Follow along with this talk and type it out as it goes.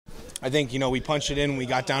I think, we punched it in when we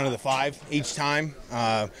got down to the 5 each time.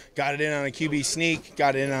 Got it in on a QB sneak,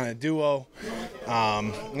 got it in on a duo.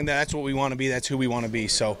 And that's what we want to be. That's who we want to be.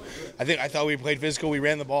 So I thought we played physical. We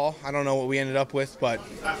ran the ball. I don't know what we ended up with, but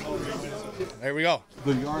there we go.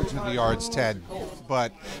 The yards are the yards, Ted.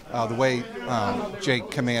 But the way Jake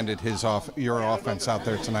commanded your offense out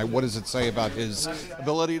there tonight, what does it say about his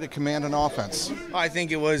ability to command an offense? I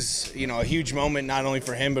think it was, a huge moment not only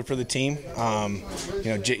for him but for the team.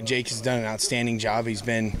 Jake has done an outstanding job. He's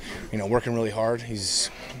been, working really hard.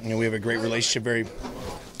 We have a great relationship, very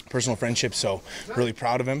personal friendship, so really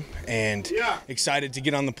proud of him and excited to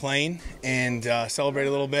get on the plane and celebrate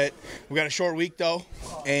a little bit. We got a short week though,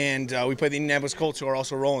 and we play the Indianapolis Colts, who are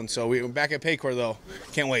also rolling. So we're back at Paycor though.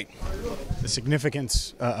 Can't wait. The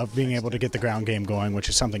significance of being able to get the ground game going, which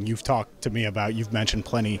is something you've talked to me about, you've mentioned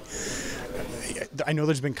plenty. I know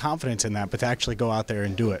there's been confidence in that, but to actually go out there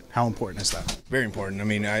and do it, how important is that? Very important.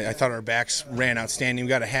 I thought our backs ran outstanding. We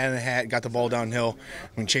got a hat in a hat, got the ball downhill.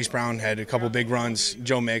 Chase Brown had a couple big runs.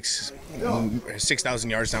 Joe Mix, 6,000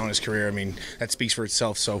 yards down in his career. That speaks for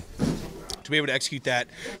itself. So to be able to execute that,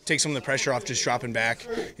 take some of the pressure off just dropping back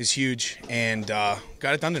is huge, and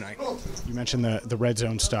got it done tonight. You mentioned the red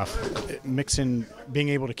zone stuff. Mixon being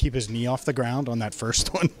able to keep his knee off the ground on that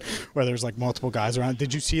first one where there's multiple guys around.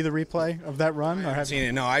 Did you see the replay of that run? I haven't seen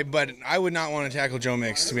it, no. But I would not want to tackle Joe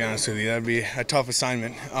Mix, to be honest with you. That would be a tough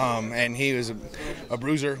assignment. And he was a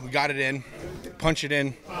bruiser. We got it in, punched it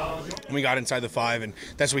in, and we got inside the 5, and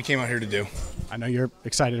that's what we came out here to do. I know you're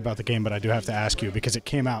excited about the game, but I do have to ask you, because it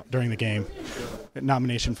came out during the game,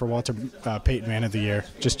 nomination for Walter Payton Man of the Year.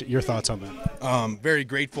 Just your thoughts on that. Very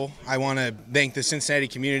grateful. I want to thank the Cincinnati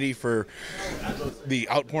community for the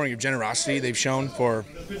outpouring of generosity they've shown for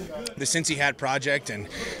the Cincy Hat Project and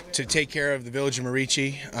to take care of the village of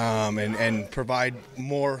Marici and provide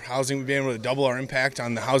more housing. We've been able to double our impact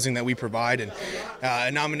on the housing that we provide. And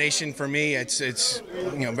a nomination for me, it's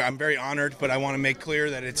I'm very honored, but I want to make clear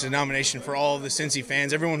that it's a nomination for all of the Cincy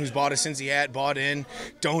fans, everyone who's bought a Cincy hat, bought in,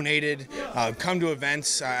 donated, come to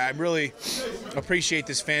events. I really appreciate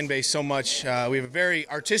this fan base so much. We have a very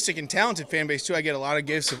artistic and talented fan base too. I get a lot of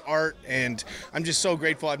gifts of art, and I'm just so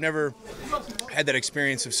grateful. I've never had that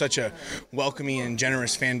experience of such a welcoming and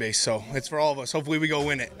generous fan base. So it's for all of us. Hopefully we go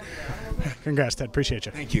win it. Congrats, Ted. Appreciate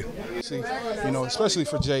you. Thank you. See, especially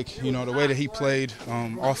for Jake, the way that he played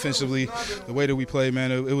offensively, the way that we played,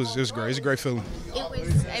 man, it was great. It's a great feeling.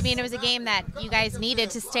 It was a game that you guys needed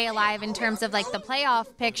to stay alive in terms of the playoff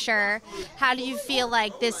picture. How do you feel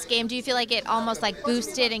like this game? Do you feel like it almost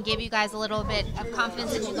boosted and gave you guys a little bit of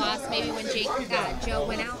confidence that you lost maybe when Joe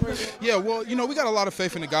went out? Yeah, well, we got a lot of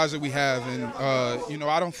faith in the guys that we have, and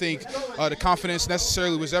I don't think the confidence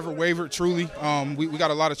necessarily was ever wavered. Truly, we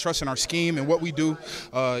got a lot of trust in our scheme and what we do.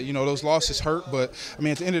 Those losses hurt, but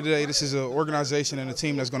at the end of the day, this is an organization and a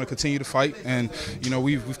team that's going to continue to fight, and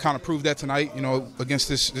we've kind of proved that tonight. Against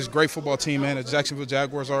this great football team, man, the Jacksonville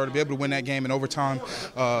Jaguars are, to be able to win that game in overtime.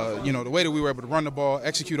 The way that we were able to run the ball,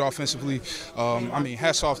 execute offensively.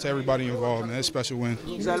 Hats off to everybody involved, man. It's a special win.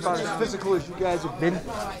 Is that about as physical as you guys have been?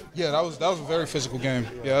 Yeah, that was a very physical game.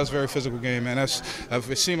 Yeah, that was a very physical game, man.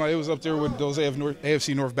 It seemed like it was up there with those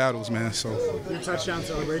AFC North battles, man. So. Your touchdown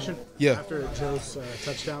celebration? Yeah. After Joe's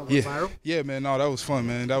touchdown went viral? Yeah, man. No, that was fun,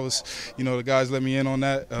 man. That was, the guys let me in on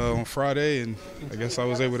that on Friday, and I guess I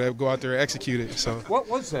was able to go out there and execute it. So. What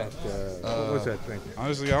was that? What was that thing?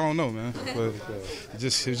 Honestly, I don't know, man. But it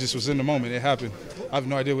just was in the moment. It happened. I have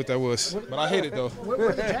no idea what that was, but I hate it though. Where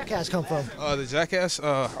did the Jackass come from? The Jackass.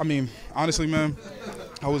 Honestly, man,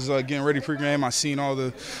 I was getting ready pregame. I seen all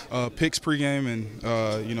the picks pregame,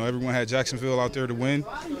 and everyone had Jacksonville out there to win.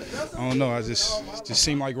 I don't know. I just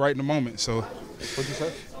seemed like right in the moment. So. What'd you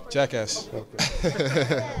say? Jackass. Okay.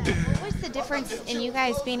 What's the difference in you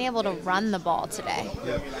guys being able to run the ball today?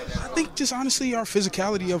 I think just honestly our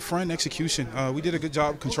physicality up front, execution. We did a good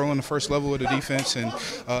job controlling the first level of the defense, and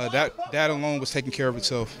that alone was taking care of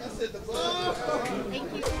itself.